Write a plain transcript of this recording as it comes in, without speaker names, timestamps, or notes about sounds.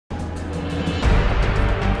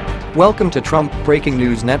Welcome to Trump Breaking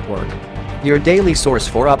News Network, your daily source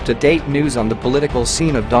for up-to-date news on the political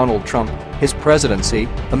scene of Donald Trump, his presidency,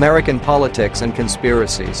 American politics and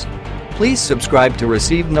conspiracies. Please subscribe to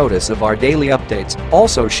receive notice of our daily updates.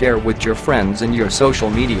 Also share with your friends and your social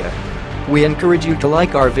media. We encourage you to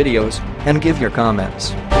like our videos and give your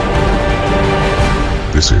comments.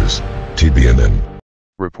 This is TBNN.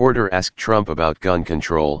 Reporter asked Trump about gun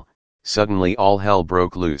control, suddenly all hell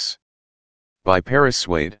broke loose. By Paris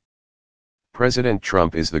Swade. President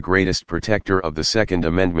Trump is the greatest protector of the Second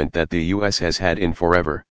Amendment that the US has had in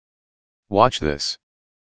forever. Watch this.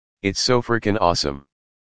 It's so frickin' awesome.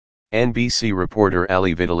 NBC reporter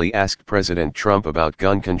Ali Vitali asked President Trump about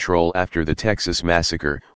gun control after the Texas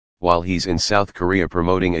massacre, while he's in South Korea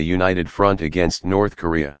promoting a united front against North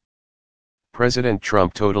Korea. President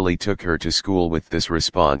Trump totally took her to school with this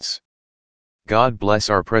response. God bless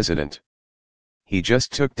our president. He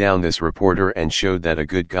just took down this reporter and showed that a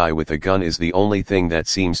good guy with a gun is the only thing that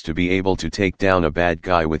seems to be able to take down a bad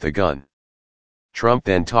guy with a gun. Trump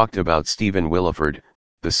then talked about Stephen Willeford,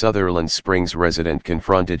 the Sutherland Springs resident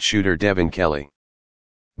confronted shooter Devin Kelley.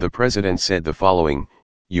 The president said the following: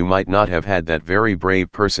 "You might not have had that very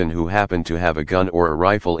brave person who happened to have a gun or a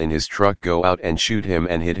rifle in his truck go out and shoot him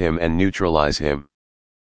and hit him and neutralize him.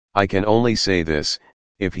 I can only say this,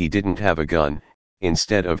 if he didn't have a gun,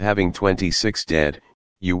 instead of having 26 dead,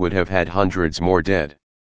 you would have had hundreds more dead.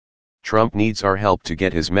 Trump needs our help to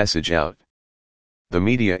get his message out. The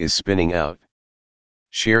media is spinning out.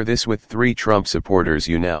 Share this with 3 Trump supporters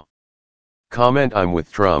you know. Comment I'm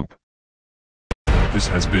with Trump." This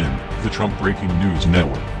has been the Trump Breaking News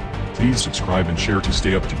Network. Please subscribe and share to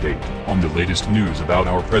stay up to date on the latest news about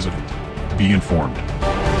our president. Be informed.